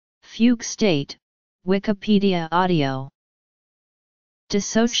Fugue state, Wikipedia audio.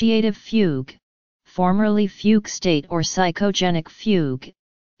 Dissociative fugue, formerly fugue state or psychogenic fugue,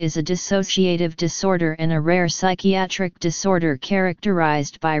 is a dissociative disorder and a rare psychiatric disorder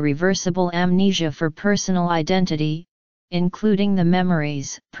characterized by reversible amnesia for personal identity, including the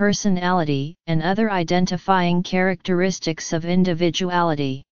memories, personality, and other identifying characteristics of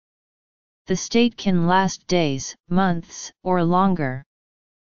individuality. The state can last days, months, or longer.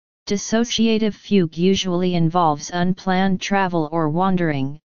 Dissociative fugue usually involves unplanned travel or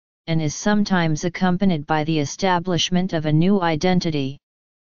wandering, and is sometimes accompanied by the establishment of a new identity.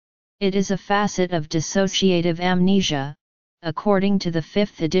 It is a facet of dissociative amnesia, according to the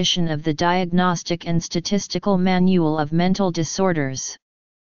 5th edition of the Diagnostic and Statistical Manual of Mental Disorders.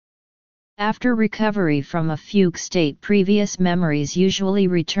 After recovery from a fugue state, previous memories usually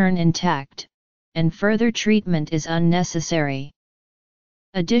return intact, and further treatment is unnecessary.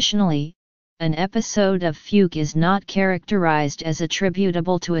 Additionally, an episode of fugue is not characterized as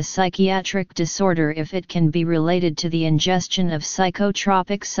attributable to a psychiatric disorder if it can be related to the ingestion of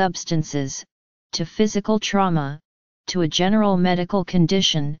psychotropic substances, to physical trauma, to a general medical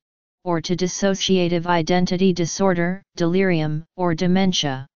condition, or to dissociative identity disorder, delirium, or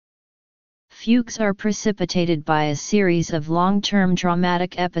dementia. Fugues are precipitated by a series of long-term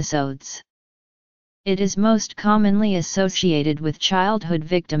traumatic episodes. It is most commonly associated with childhood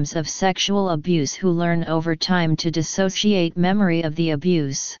victims of sexual abuse who learn over time to dissociate memory of the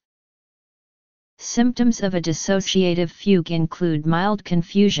abuse. Symptoms of a dissociative fugue include mild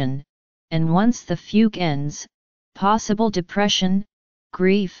confusion, and once the fugue ends, possible depression,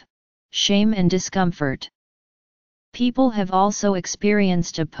 grief, shame and discomfort. People have also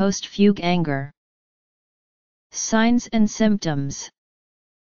experienced a post-fugue anger. Signs and symptoms.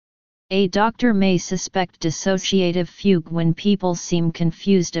 A doctor may suspect dissociative fugue when people seem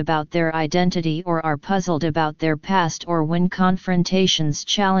confused about their identity or are puzzled about their past, or when confrontations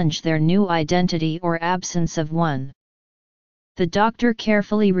challenge their new identity or absence of one. The doctor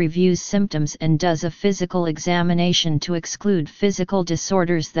carefully reviews symptoms and does a physical examination to exclude physical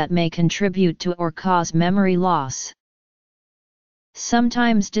disorders that may contribute to or cause memory loss.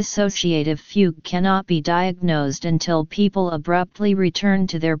 Sometimes dissociative fugue cannot be diagnosed until people abruptly return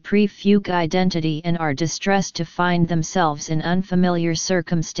to their pre-fugue identity and are distressed to find themselves in unfamiliar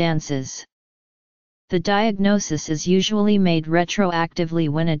circumstances. The diagnosis is usually made retroactively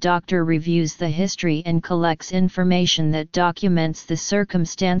when a doctor reviews the history and collects information that documents the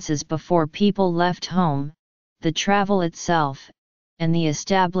circumstances before people left home, the travel itself, and the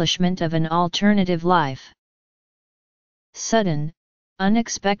establishment of an alternative life. Sudden,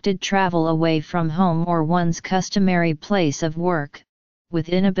 unexpected travel away from home or one's customary place of work, with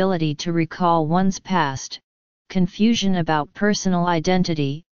inability to recall one's past, confusion about personal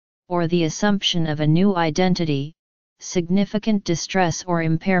identity, or the assumption of a new identity, significant distress or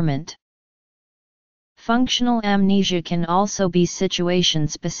impairment. Functional amnesia can also be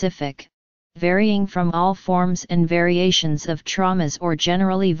situation-specific, varying from all forms and variations of traumas or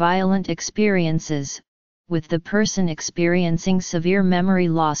generally violent experiences, with the person experiencing severe memory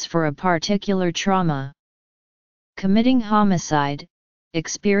loss for a particular trauma. Committing homicide,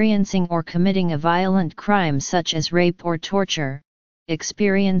 experiencing or committing a violent crime such as rape or torture,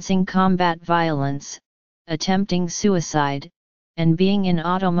 experiencing combat violence, attempting suicide, and being in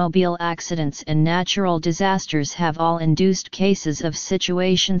automobile accidents and natural disasters have all induced cases of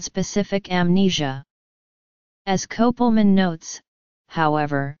situation-specific amnesia. As Kopelman notes,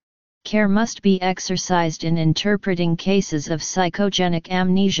 however, care must be exercised in interpreting cases of psychogenic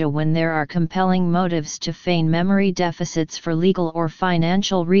amnesia when there are compelling motives to feign memory deficits for legal or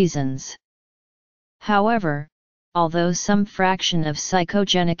financial reasons. However, although some fraction of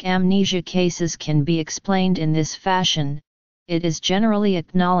psychogenic amnesia cases can be explained in this fashion, it is generally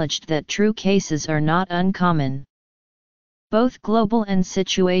acknowledged that true cases are not uncommon. Both global and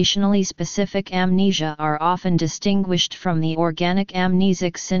situationally specific amnesia are often distinguished from the organic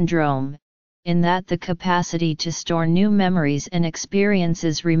amnesic syndrome, in that the capacity to store new memories and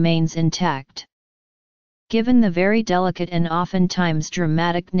experiences remains intact. Given the very delicate and oftentimes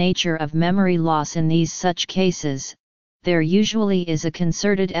dramatic nature of memory loss in these such cases, there usually is a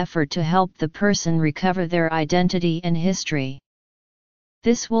concerted effort to help the person recover their identity and history.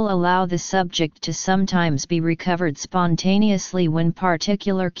 This will allow the subject to sometimes be recovered spontaneously when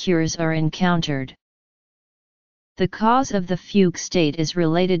particular cures are encountered. The cause of the fugue state is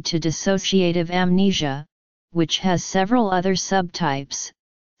related to dissociative amnesia, which has several other subtypes: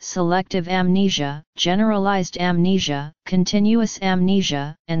 selective amnesia, generalized amnesia, continuous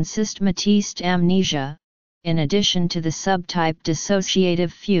amnesia, and systematized amnesia, in addition to the subtype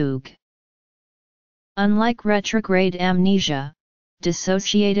dissociative fugue. Unlike retrograde amnesia,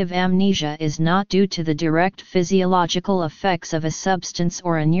 dissociative amnesia is not due to the direct physiological effects of a substance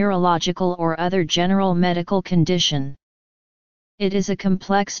or a neurological or other general medical condition. It is a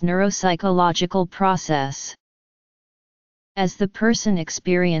complex neuropsychological process. As the person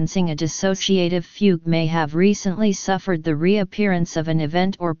experiencing a dissociative fugue may have recently suffered the reappearance of an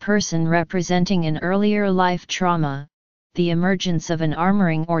event or person representing an earlier life trauma, the emergence of an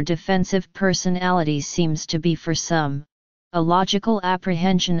armoring or defensive personality seems to be for some a logical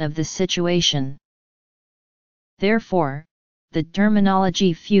apprehension of the situation. Therefore, the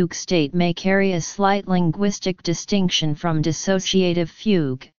terminology fugue state may carry a slight linguistic distinction from dissociative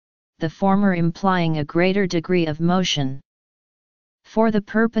fugue, the former implying a greater degree of motion. For the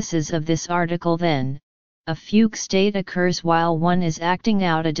purposes of this article then, a fugue state occurs while one is acting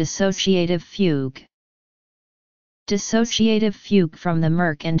out a dissociative fugue. Dissociative fugue from the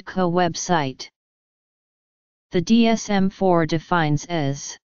Merck & Co. website. The DSM-4 defines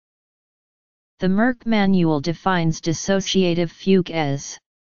as. The Merck Manual defines dissociative fugue as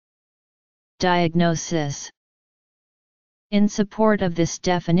diagnosis. In support of this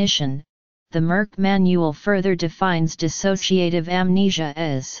definition, the Merck Manual further defines dissociative amnesia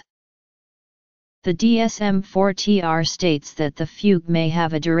as. The DSM-4-TR states that the fugue may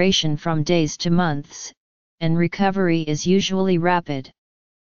have a duration from days to months, and recovery is usually rapid.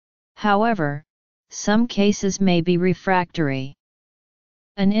 However, some cases may be refractory.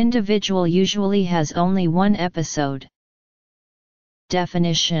 An individual usually has only one episode.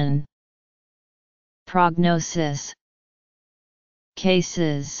 Definition. Prognosis.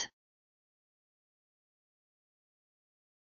 Cases.